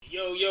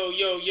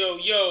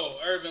Yo,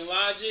 Urban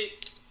Logic.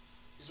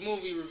 It's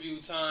movie review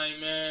time,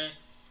 man.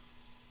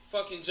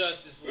 Fucking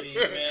Justice League,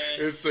 man.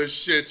 It's a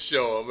shit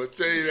show. I'm going to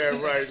tell you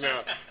that right now.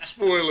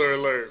 Spoiler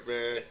alert,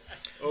 man.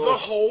 Oh. The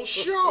whole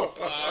show.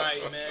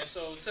 Alright, man.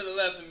 So, to the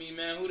left of me,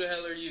 man, who the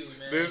hell are you,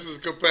 man? This is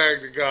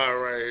Capac the guy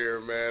right here,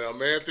 man.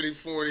 I'm Anthony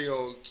Forney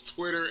on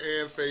Twitter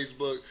and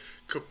Facebook.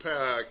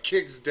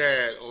 Kick's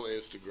dad on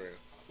Instagram.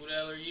 Who the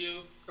hell are you?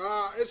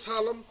 It's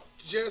Hullum.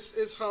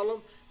 It's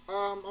Hullum.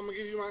 I'm going to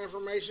give you my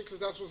information because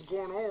that's what's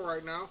going on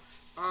right now.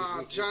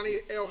 Johnny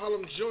L.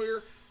 Hullum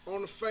Jr.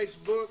 on the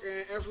Facebook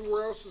and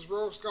everywhere else is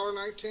Rogue Scholar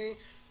 19.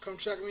 Come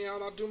check me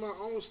out. I do my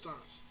own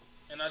stunts.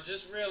 And I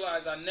just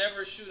realized I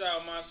never shoot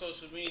out my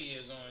social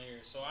medias on here.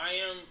 So I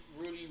am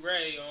Rudy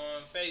Ray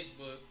on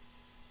Facebook,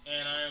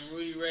 and I am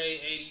Rudy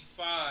Ray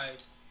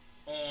 85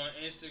 on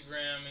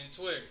Instagram and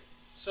Twitter.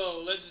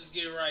 So let's just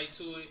get right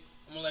to it.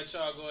 I'm gonna let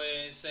y'all go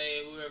ahead and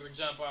say whoever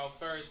jump out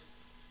first.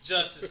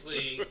 Justice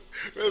League.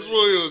 This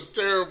movie was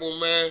terrible,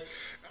 man.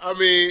 I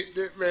mean,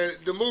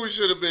 the movie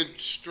should have been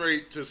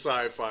straight to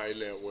Sci-Fi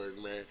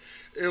Network, man.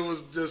 It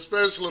was the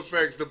special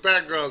effects. The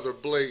backgrounds are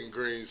blatant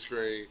green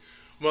screen.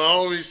 My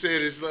homie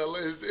said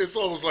it's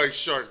almost like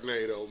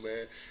Sharknado,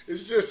 man.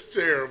 It's just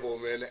terrible,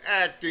 man. The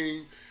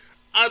acting.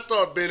 I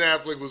thought Ben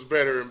Affleck was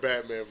better in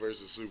Batman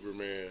vs.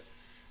 Superman.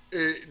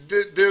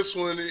 This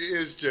one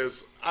is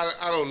just, I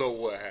don't know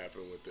what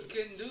happened with this. He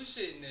couldn't do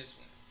shit in this one.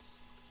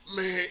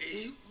 Man,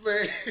 he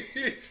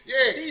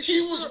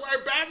was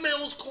right. Batman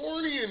was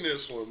corny in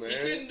this one, man. He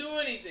couldn't do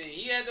anything.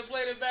 He had to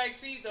play the back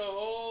seat the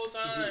whole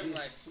time.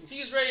 Like, he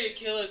was ready to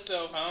kill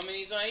himself how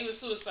many times? He was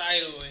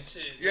suicidal and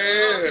shit. Yeah.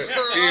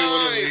 He didn't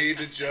want to lead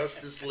the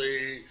Justice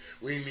League.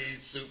 We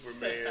need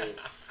Superman.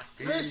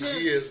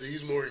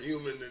 He's more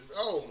human than,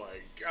 oh my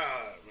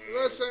God,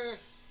 man. Listen,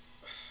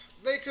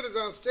 they could have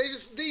done,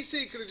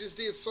 DC could have just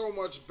did so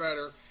much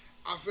better.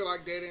 I feel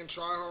like they didn't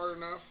try hard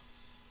enough.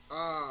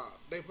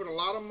 They put a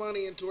lot of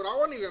money into it. I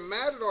wasn't even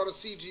mad at all the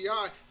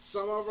CGI.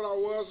 Some of it I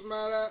was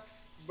mad at,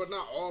 but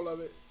not all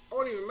of it. I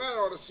wasn't even mad at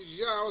all the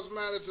CGI. I was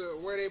mad at the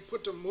where they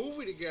put the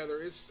movie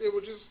together. It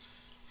was just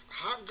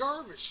hot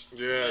garbage.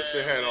 Yes,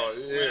 it had all.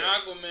 Yeah. When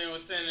Aquaman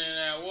was standing in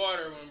that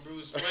water when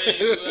Bruce Wayne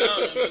was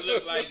on him, it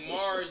looked like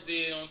Mars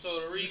did on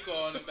Total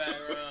Recall in the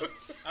background.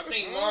 I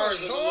think Mars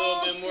looked a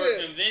little bit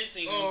more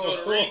convincing on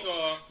Total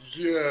Recall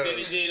than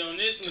it did on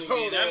this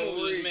movie. That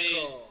movie was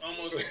made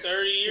almost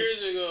 30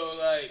 years ago.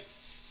 Like,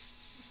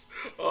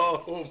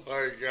 oh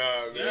my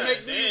God, man!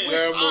 That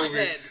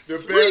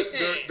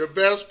movie. The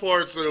best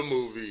parts of the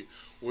movie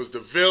was the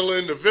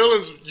villain. The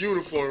villain's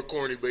uniform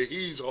corny, but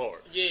he's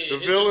hard. Yeah, the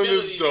villain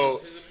is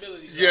dope.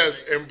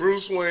 Yes, right. And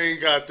Bruce Wayne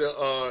got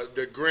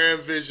the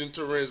Grand Vision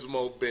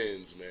Turismo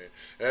Benz, man.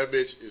 That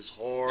bitch is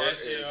hard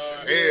as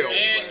hell,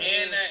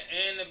 man.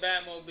 And the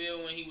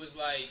Batmobile when he was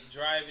like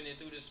driving it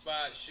through the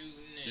spot, shooting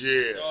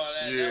and all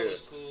that. Yeah. That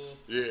was cool.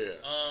 Yeah.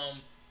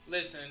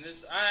 Listen,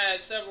 I had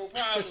several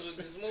problems with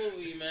this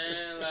movie,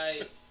 man.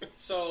 Like,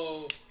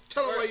 so.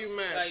 Tell him why you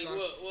mad, like, son.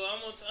 Well,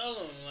 I'm gonna tell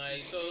him.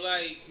 Like, so,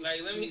 like,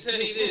 let me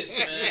tell you this,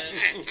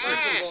 man.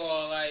 First of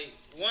all, like,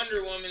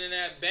 Wonder Woman in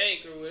that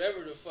bank or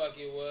whatever the fuck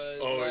it was.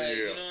 Oh, like, yeah.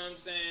 You know what I'm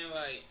saying?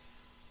 Like,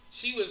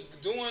 she was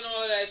doing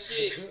all that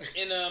shit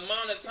in the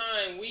amount of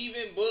time,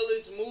 weaving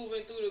bullets,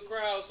 moving through the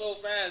crowd so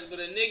fast, but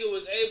a nigga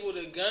was able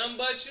to gun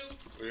butt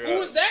you? Yeah. Who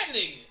was that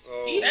nigga?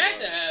 Oh, he had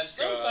to have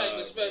some type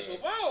of special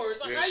powers.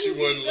 Like, how you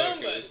get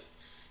gun butted?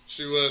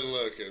 She wasn't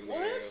looking, man.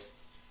 What?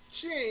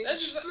 She ain't.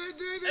 That's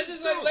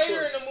just like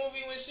later in the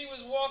movie when she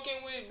was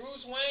walking with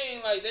Bruce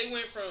Wayne. Like, they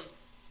went from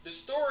the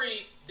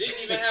story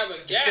didn't even have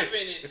a gap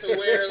in it to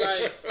where,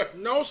 like,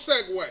 no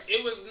segue.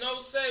 It was no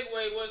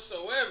segue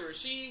whatsoever.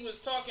 She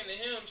was talking to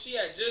him. She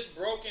had just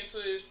broke into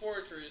his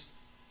fortress.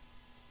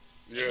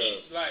 Yeah. And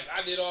he's like,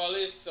 I did all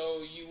this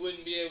so you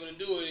wouldn't be able to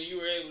do it, and you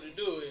were able to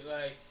do it.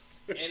 Like,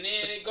 and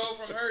then it go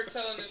from her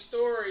telling the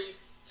story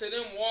to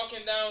them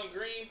walking down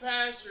green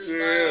pastures by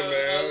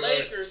a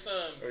lake or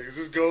something. Like, is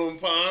this Golden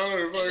Pond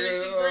or fucking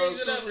she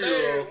brings it up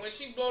later. When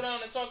she blow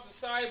down and talk to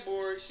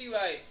Cyborg, she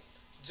like,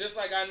 just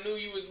like I knew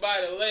you was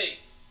by the lake.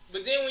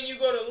 But then when you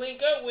go to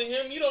link up with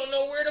him, you don't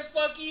know where the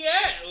fuck he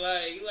at.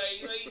 Like,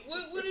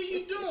 what are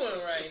you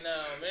doing right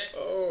now, man?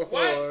 Oh,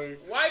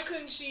 why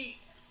couldn't she,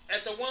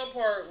 at the one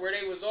part where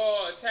they was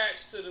all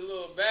attached to the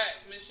little bat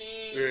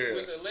machine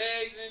with the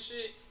legs and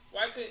shit,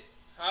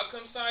 how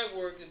come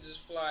Cyborg can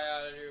just fly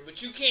out of there?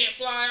 But you can't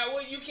fly out.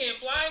 What, you can't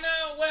fly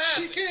now? What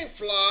happened? She can't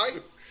fly.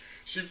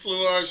 She flew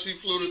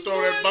to throw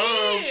that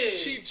bomb. Yeah.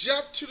 She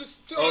jumped to the.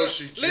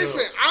 She jumped.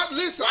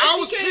 Listen. I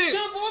was pissed.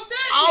 Jump off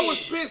that I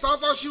was pissed. I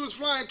thought she was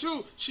flying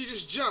too. She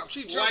just jumped.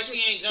 She jumped to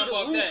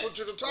the roof or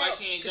to the top. Why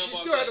she ain't jump off that? She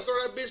still had to throw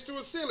that bitch through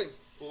a ceiling.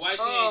 Well, why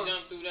she ain't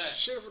jump through that?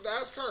 Should have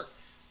asked her.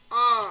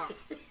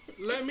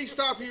 Let me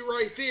stop you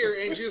right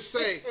there and just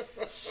say,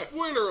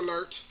 spoiler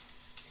alert.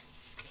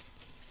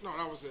 No,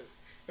 that was it.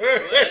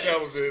 That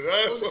was it.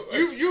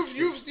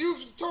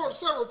 You've told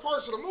several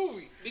parts of the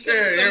movie. Because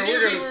it's a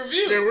movie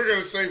review. Yeah, we're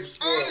gonna say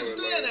spoiler. I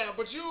understand that,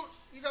 but you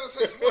You gotta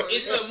say smart.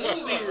 It's a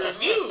movie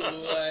review.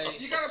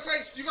 Like you gotta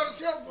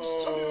tell.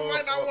 Some people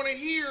might not want to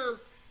hear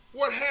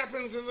what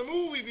happens in the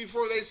movie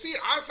before they see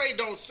it. I say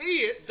don't see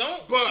it.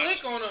 Don't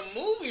click on a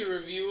movie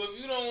review if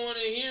you don't want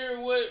to hear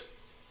what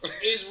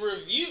is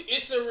review.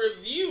 It's a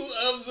review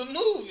of the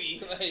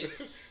movie. Like,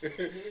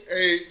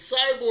 hey,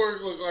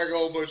 Cyborg looks like a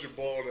whole bunch of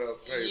balled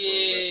up paper,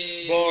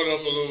 man. Balled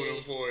up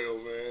aluminum foil,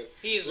 man.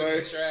 He's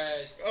looking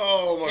trash.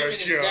 Oh my god!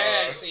 His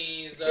dad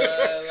scenes, dog.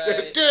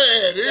 Like,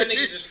 Dad, that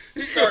nigga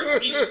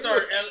he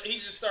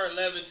just start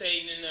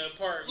levitating in the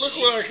apartment. Look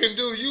what I can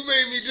do. You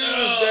made me do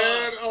this,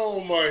 Dad.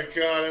 Oh my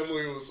god, that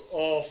movie was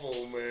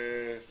awful,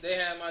 man. They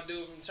had my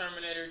dude from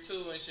Terminator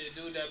 2 and shit,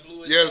 dude that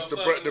blew his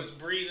was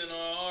breathing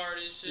all hard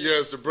and shit.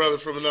 Yes, the brother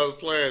from another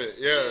planet.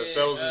 Yes,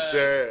 that was his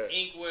dad.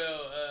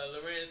 Inkwell,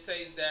 Lorenz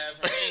Tate's dad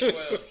from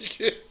Inkwell.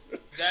 Yeah.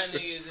 That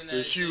nigga is in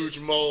that huge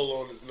mole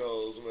on his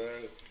nose,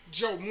 man.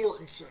 Joe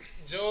Mortensen.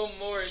 That's that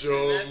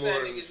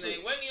nigga's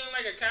name. Wasn't he on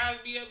like a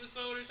Cosby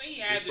episode or something?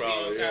 He had to be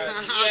on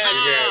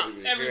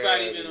Cosby.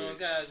 Everybody been on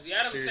Cosby.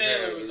 Adam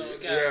Sandler was on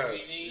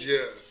Cosby.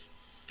 Yes.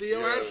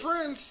 Theo had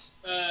friends.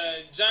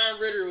 John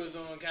Ritter was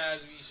on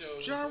Cosby show.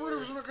 John Ritter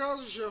was on the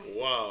Cosby show.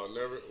 Wow,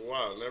 never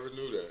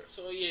knew that.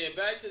 So yeah,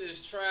 back to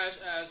this trash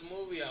ass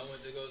movie I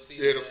went to go see.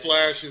 Yeah, the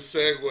Flash is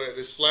segue.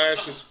 This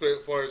Flash is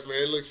parts,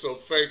 man. It looks so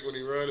fake when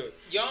he running.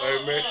 Y'all,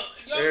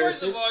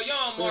 first of all,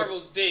 y'all on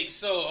Marvel's dick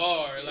so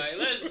hard. Like,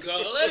 let's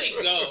go, let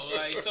it go.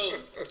 Like, so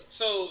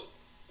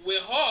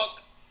with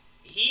Hawk,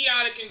 he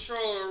out of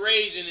control and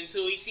raging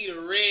until he see the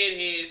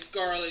redhead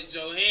Scarlett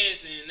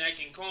Johansson that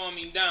can calm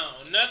him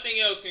down. Nothing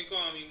else can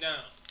calm him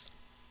down.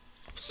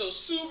 So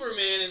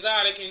Superman is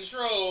out of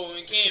control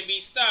and can't be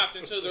stopped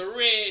until the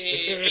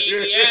redhead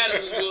Amy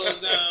Adams goes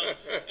down,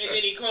 and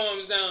then he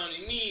calms down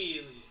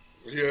immediately.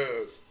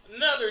 Yes.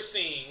 Another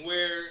scene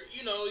where,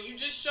 you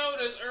just showed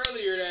us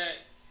earlier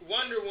that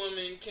Wonder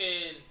Woman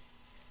can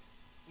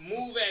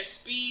move at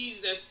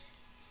speeds that's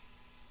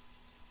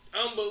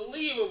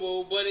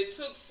unbelievable, but it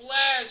took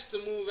Flash to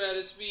move at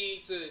a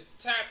speed to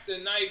tap the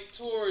knife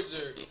towards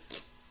her.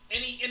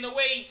 And the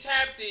way he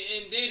tapped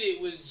it and did it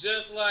was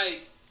just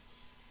like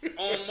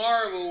on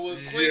Marvel what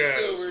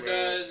Quicksilver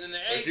does in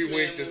the X-Men. He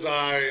winked his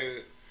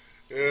eye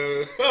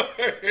and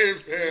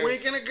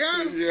winking a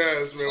gun.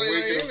 Yes, man.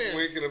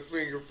 Winking a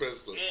finger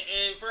pistol.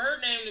 And for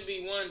her name to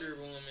be Wonder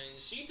Woman,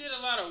 she did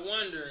a lot of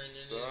wondering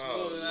in this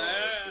movie.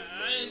 I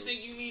didn't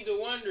think you need to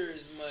wonder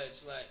as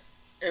much. Like,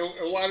 and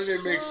why did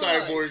they make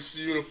Cyborg's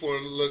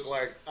uniform look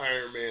like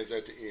Iron Man's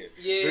at the end?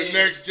 Yeah. The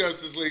next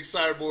Justice League,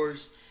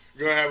 Cyborg's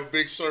gonna have a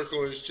big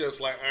circle in his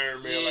chest like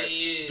Iron Man,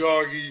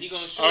 doggy. He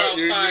gonna shoot out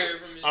fire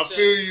from his chest. I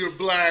feel you're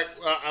black.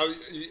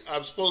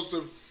 I'm supposed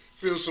to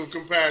feel some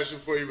compassion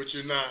for you, but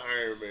you're not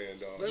Iron Man,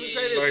 dog. Let me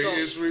say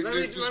this though. Let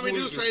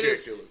me say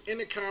this. In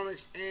the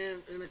comics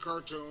and in the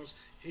cartoons,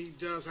 he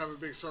does have a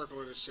big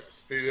circle in his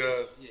chest. He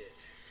does. Yeah.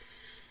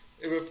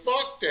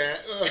 Fuck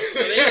that.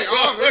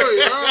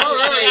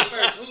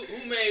 Who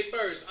made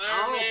first?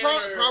 Iron Man?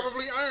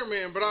 Probably Iron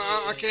Man, but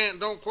I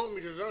can't. Don't quote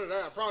me to none of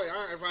that. Probably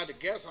if I had to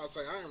guess, I'd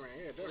say Iron Man.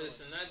 Yeah, definitely.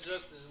 Listen, that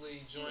Justice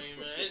League joint,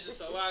 man. It's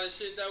just a lot of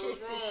shit that was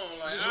wrong.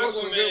 Like this Aquaman,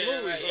 wasn't a good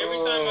movie. Like, every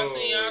time I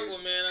seen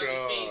Aquaman, I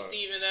just seen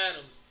Steven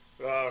Adams.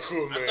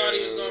 Cool, I thought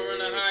he was gonna run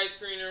a high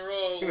screen and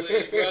roll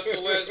with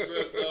Russell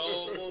Westbrook the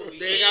whole movie.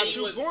 They got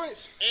 2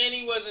 points, and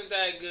he wasn't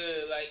that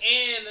good. Like,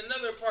 and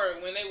another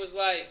part when they was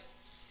like.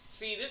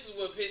 See, this is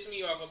what pissed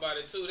me off about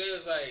it, too. They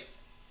was like,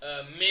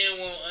 men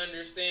won't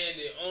understand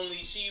it. Only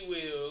she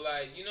will.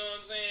 Like, you know what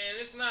I'm saying?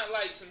 It's not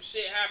like some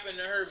shit happened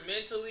to her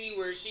mentally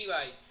where she,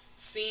 like,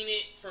 seen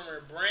it from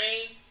her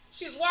brain.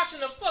 She's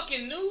watching the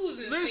fucking news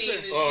and seeing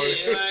this shit. Like,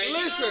 you know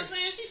what I'm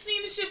saying? She's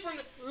seen this shit from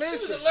the... She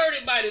was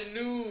alerted by the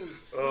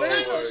news.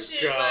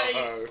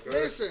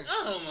 Listen.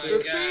 Oh, my God.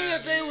 The thing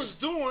that they was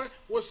doing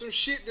was some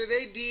shit that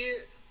they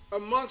did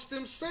amongst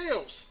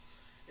themselves.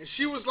 And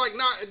she was like,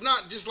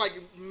 not just like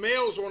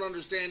males won't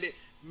understand it.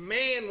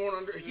 Man won't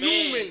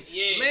understand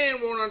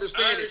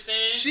it.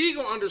 She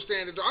gonna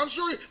understand it. I'm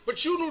sure,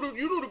 but you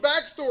knew the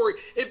backstory.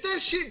 If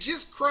that shit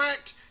just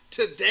cracked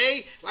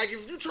today, like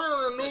if you turn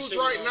on the news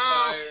right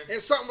now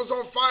and something was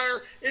on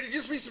fire, it'd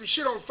just be some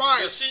shit on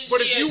fire.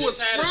 But if you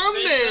was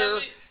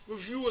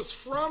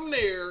from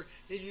there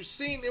and you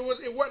seen it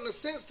wasn't a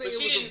sense thing,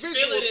 it was a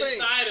visual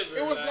thing.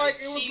 It was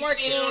like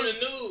on the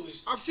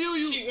news. I feel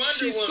you.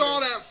 She saw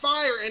that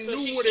fire and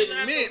knew what it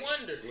meant.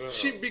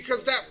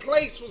 Because that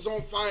place was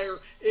on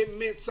fire, it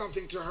meant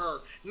something to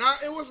her.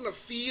 It wasn't a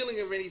feeling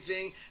of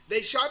anything.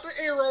 They shot the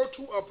arrow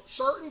to a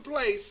certain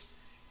place.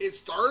 It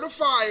started a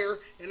fire,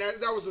 and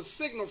that was a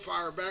signal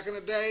fire back in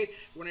the day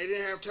when they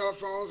didn't have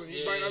telephones, and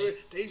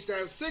they used to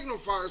have signal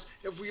fires.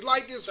 If we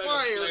light this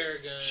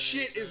fire,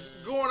 shit is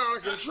going out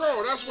of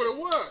control. That's what it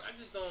was. I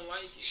just don't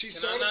like it. She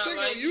saw the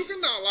signal. You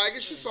cannot like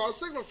it. She saw a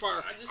signal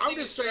fire. I'm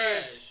just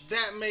saying,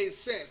 that made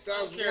sense.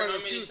 That was one of the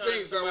few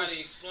things that was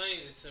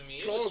explains it to me.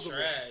 It plausible.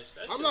 Was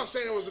trash. I'm not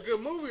saying it was a good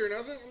movie or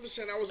nothing. I'm just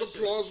saying that was a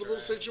plausible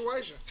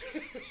situation.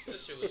 That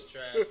shit was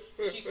trash.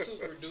 She's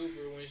super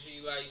duper when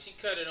she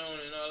cut it on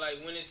and all.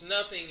 Like when it's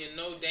nothing and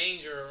no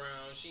danger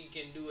around, she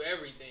can do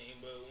everything.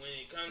 But when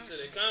it comes to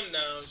the come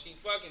down, she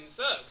fucking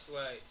sucks.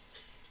 Like.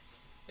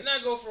 And I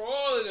go for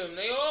all of them.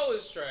 They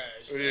always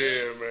trash. Man.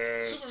 Yeah,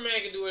 man.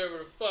 Superman can do whatever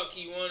the fuck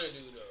he want to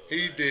do, though.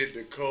 He did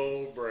the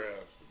cold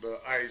breath, the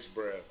ice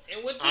breath.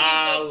 And what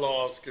I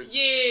lost control.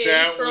 Yeah,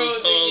 that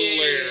was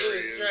hilarious,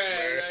 it was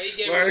trash. man. He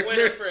gave me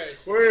winter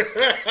fresh.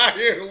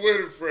 Yeah,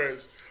 winter fresh.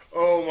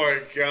 Oh my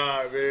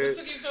God, man. It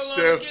took him so long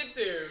to get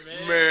there,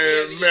 man.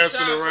 Man,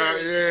 messing around.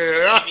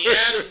 Yeah. Amy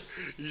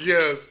Adams.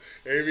 Yes.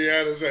 Amy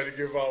Adams had to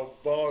give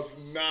out boss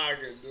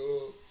noggin,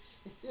 dude.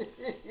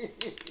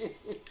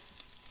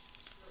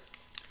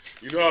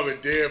 You know I've been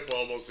dead for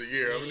almost a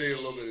year. I'm gonna need a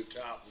little bit of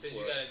top. Since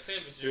you got a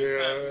temperature,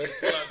 yeah.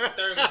 Pull out the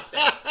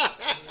thermostat.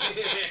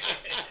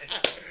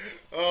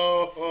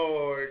 Oh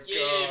my God.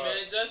 Yeah,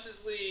 man,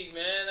 Justice League,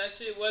 man, that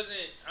shit wasn't.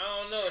 I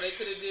don't know. They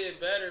could have did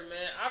better,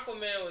 man.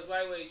 Aquaman was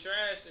lightweight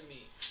trash to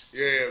me.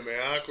 Yeah, man,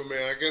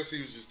 Aquaman. I guess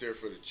he was just there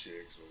for the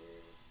chicks, man.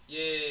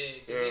 Yeah,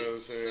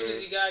 as soon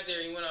as he got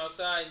there, he went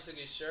outside and took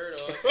his shirt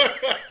off.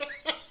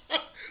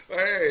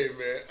 Hey,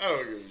 man, I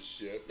don't give a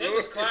shit. They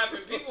was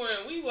clapping. People,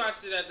 we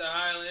watched it at the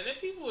Highland, and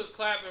people was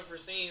clapping for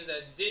scenes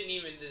that didn't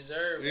even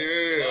deserve it.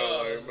 Yeah,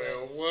 like,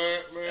 man,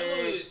 what, man? That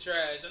movie was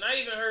trash. And I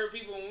even heard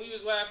people, when we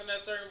was laughing at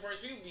certain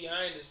parts, people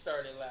behind us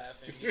started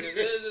laughing. Because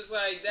it was just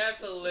like,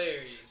 that's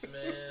hilarious,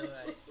 man.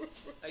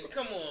 Like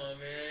come on,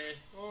 man.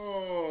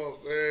 Oh,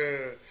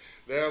 man.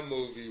 That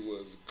movie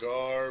was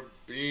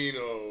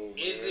garbino, man.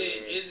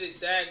 Is it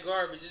that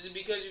garbage? Is it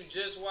because you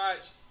just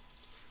watched...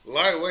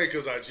 Lightweight,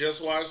 because I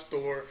just watched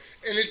Thor,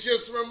 and it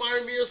just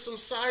reminded me of some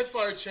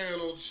sci-fi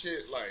channel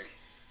shit, like,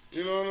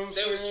 you know what I'm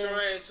saying? They was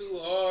trying too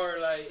hard,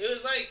 like, it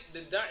was like,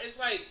 it's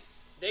like,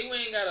 they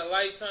went and got a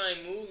Lifetime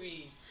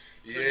movie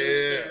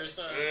producer or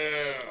something.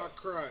 Yeah. I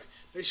cried.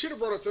 They should have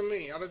brought it to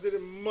me. I'd have did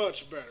it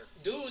much better.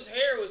 Dude's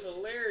hair was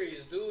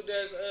hilarious. Dude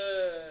that's,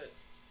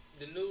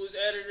 the news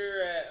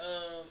editor at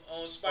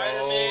on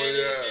Spider-Man and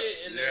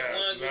shit, and the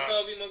ones with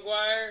Tobey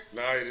Maguire.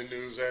 Now he's the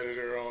news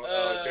editor on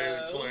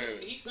Daily Planet.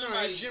 He's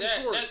somebody that's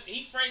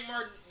Frank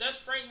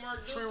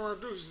Marduce. Frank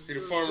Marduce. He's the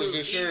farmer's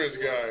insurance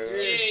guy.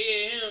 Yeah,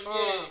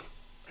 him.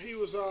 He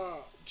was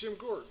Jim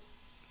Gordon,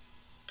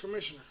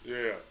 commissioner.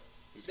 Yeah.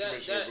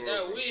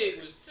 That wig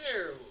was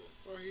terrible.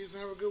 Well, he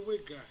doesn't have a good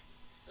wig guy.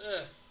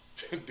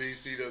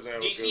 DC doesn't have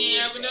a good wig. DC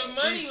ain't have enough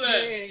money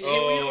left. We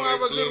don't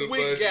have a good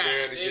wig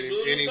guy. They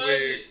blew the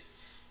budget.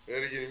 They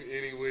had to get him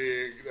any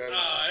wig.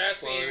 That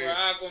scene where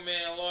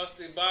Aquaman lost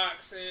the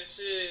box and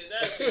shit.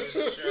 That shit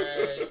was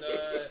trash,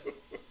 dog.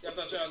 Y'all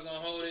thought y'all was gonna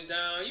hold it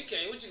down. You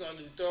can't. What you gonna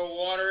do? Throw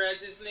water at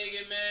this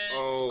nigga, man?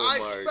 Oh I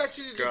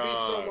expected it to be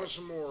so much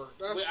more.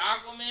 With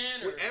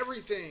Aquaman? With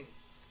everything.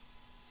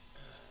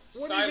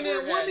 Wasn't even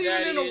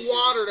in the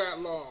water that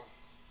long.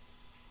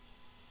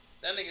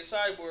 That nigga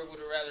Cyborg would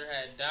have rather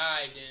had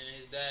died than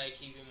his dad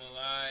keep him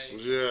alive.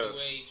 Yes. The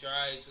way he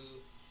tried to.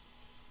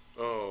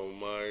 Oh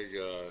my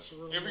gosh.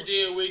 Every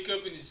day I wake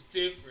up and it's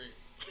different.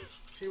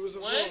 He was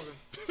evolving. What?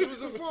 He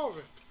was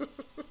evolving. Man,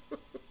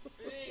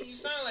 you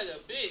sound like a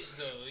bitch,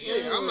 though.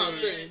 Yeah, I'm not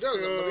saying he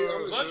doesn't,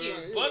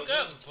 but buck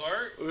up,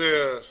 Bart.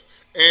 Yes.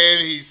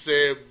 And he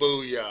said,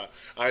 booyah.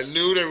 I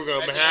knew they were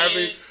going to have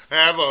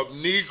a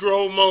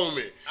Negro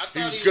moment.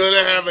 He was going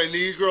to have a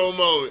Negro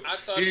moment.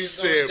 He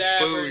said,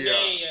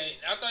 booyah.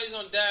 I thought he was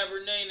going to dab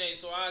Renee,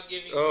 so I'll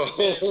give him Oh,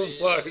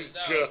 my God.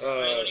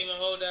 I don't even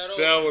hold that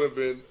over. That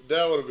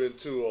would have been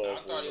too awful. I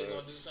thought he was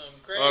going to do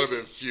something crazy. I would have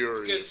been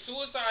furious. Because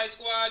Suicide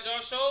Squad, y'all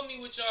showed me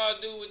what y'all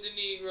do with the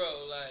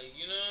Negro. Like,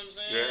 you know what I'm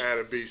saying? Yeah,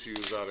 Adebisi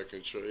was out of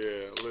control.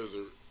 Yeah,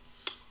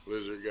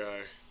 Lizard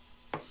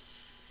guy.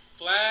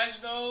 Flash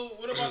though,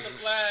 what about the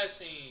Flash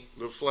scenes?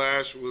 The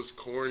Flash was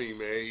corny,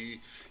 man.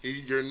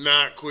 You're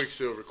not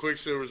Quicksilver.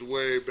 Quicksilver's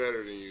way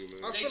better than you,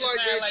 man. I feel like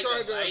they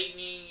tried to.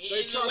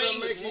 They tried to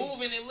make him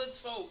moving. It looked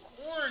so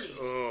corny.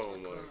 Oh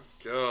my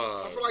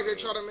God! I feel like they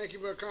tried to make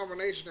him a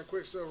combination of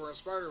Quicksilver and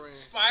Spider-Man.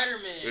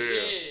 Spider-Man,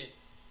 yeah.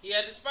 He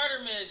had the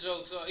Spider-Man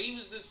joke, so he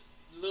was this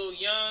little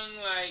young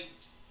like.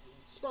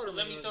 Spider-Man.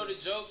 Let me throw the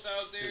jokes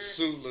out there. His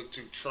suit looked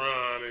too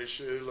Tron and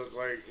shit. It looked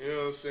like, you know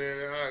what I'm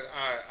saying?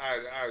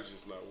 I was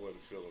just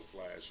wasn't feeling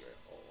Flash at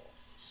all.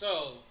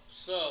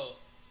 So,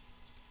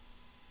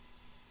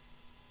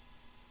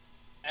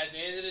 at the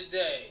end of the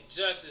day,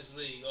 Justice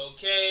League,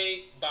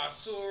 okay?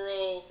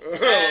 Basuro,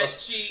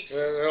 ass cheeks.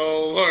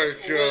 Oh my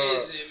God.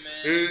 What is it,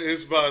 man?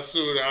 It's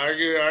Basura.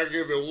 I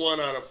give it 1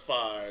 out of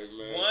 5,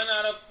 man. 1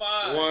 out of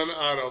 5. 1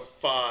 out of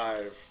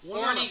 5. 1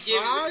 out of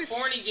 5?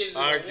 Forney gives it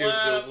I a 1 give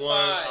it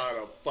 1 out out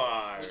of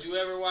 5. Would you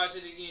ever watch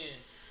it again?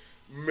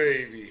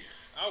 Maybe.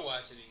 I'll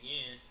watch it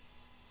again.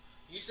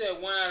 You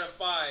said 1 out of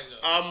 5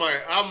 though.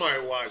 I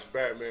might watch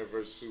Batman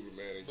vs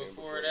Superman again.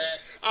 Before that?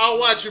 I'll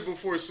watch it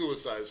before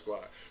Suicide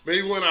Squad.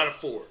 Maybe 1 out of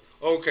 4.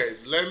 Okay,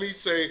 let me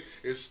say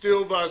it's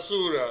still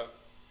Basura,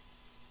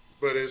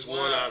 but it's 1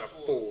 out of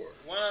 4.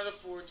 1 1 out of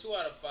 4, 2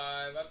 out of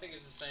 5. I think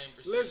it's the same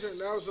percentage. Listen,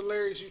 that was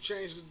hilarious. You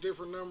changed a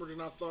different number than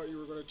I thought you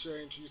were going to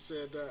change. You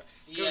said that.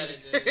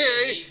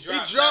 He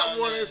dropped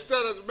one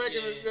instead of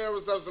making it. That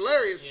was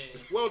hilarious.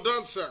 Yeah. Well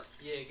done, sir.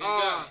 Yeah, good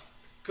job.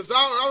 Because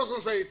I was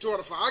going to say 2 out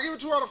of 5. I'll give it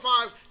 2 out of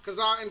 5 because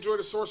I enjoy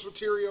the source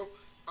material.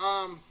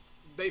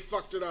 They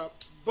fucked it up.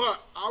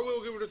 But I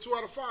will give it a 2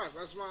 out of 5.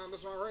 That's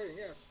my rating,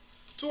 yes.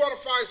 2 out of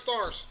 5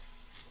 stars.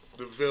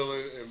 The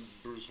villain in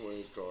Bruce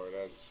Wayne's car.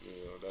 That's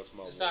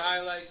my. It's the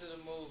highlights of the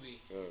movie.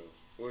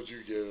 Yes. What'd you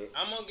give it?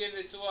 I'm gonna give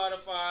it 2 out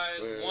of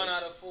 5, 1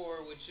 out of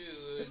 4 with you.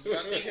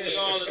 I think we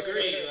all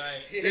agree.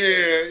 Like,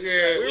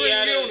 yeah. We were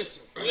in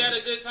unison. We had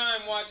a good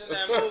time watching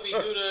that movie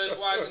due to us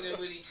watching it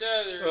with each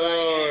other,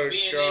 and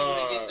being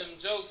able to get them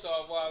jokes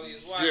off while we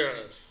was watching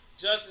it.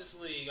 Justice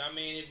League. I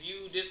mean, if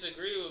you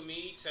disagree with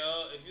me,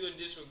 if you would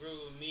disagree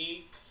with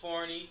me,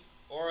 Forney,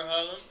 or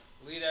Hullum,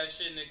 leave that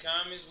shit in the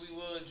comments. We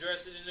will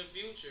address it in the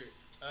future.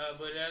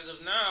 But as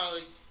of now,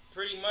 it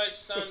pretty much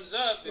sums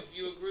up. If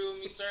you agree with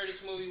me, sir,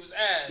 this movie was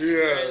ass.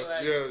 Yes,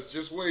 right? Yes.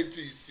 Just wait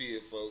till you see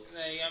it, folks.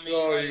 Like, I mean,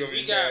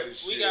 we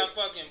got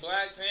fucking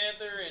Black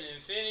Panther and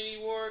Infinity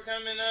War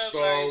coming up.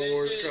 Star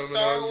Wars coming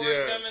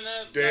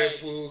up.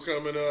 Deadpool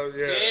coming up.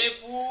 Yes.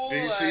 Deadpool.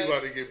 DC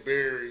about to get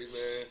buried,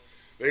 man.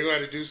 They gonna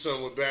have to do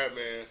something with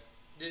Batman.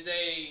 Did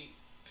they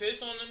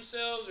piss on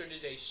themselves or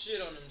did they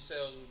shit on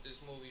themselves with this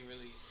movie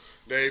release?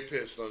 They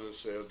pissed on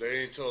themselves.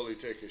 They ain't totally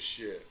take a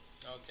shit.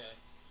 Okay.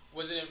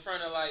 Was it in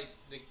front of like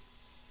the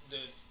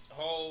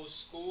whole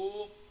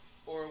school,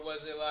 or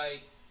was it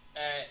like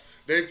at?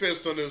 They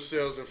pissed on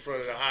themselves in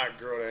front of the hot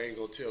girl that ain't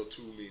gonna tell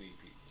too many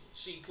people.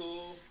 She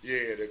cool?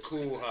 Yeah, the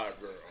cool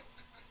hot girl.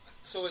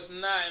 So it's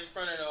not in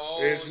front of the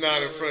whole. It's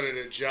not in front of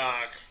the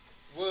jock.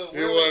 Where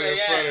it wasn't in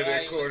front of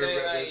the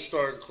quarterback, the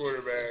starting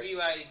quarterback. Was he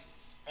like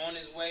on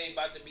his way,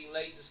 about to be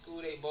late to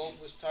school? They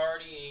both was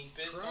tardy and he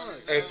pissed on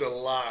himself? At the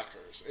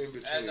lockers, in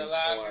between At the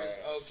lockers,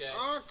 class. okay.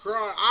 I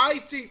cry. I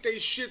think they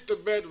shit the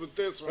bed with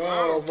this one.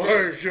 Oh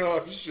my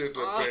God, shit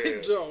the bed.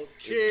 I don't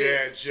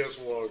care. Dad just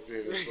walked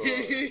in and saw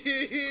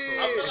it.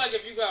 I feel like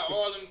if you got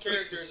all them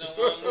characters in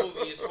one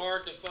movie, it's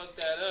hard to fuck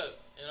that up.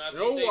 And I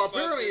think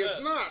apparently it's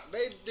not.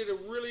 They did a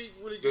really,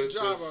 really good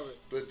job of it.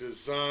 The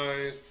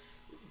designs.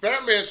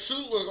 Batman's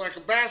suit looks like a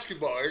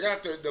basketball. It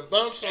got the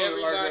bumps on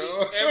it like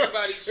that.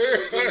 Everybody's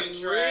suit looking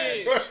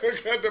trash.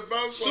 Got the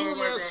bumps on it like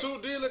that. Superman's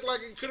suit did look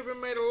like it could have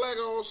been made of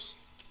Legos.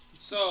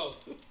 So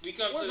we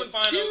come to the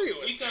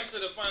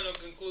final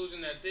conclusion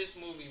that this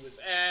movie was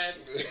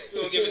ass. We're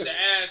gonna give it the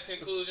ass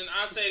conclusion.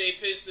 I say they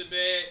pissed the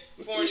bed.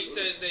 Forney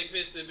says they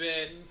pissed the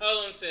bed.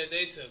 Hullum said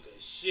they took a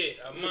shit,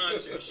 a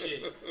monster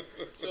shit.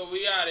 So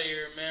we out of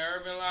here, man.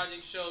 Urban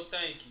Logic Show,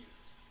 thank you.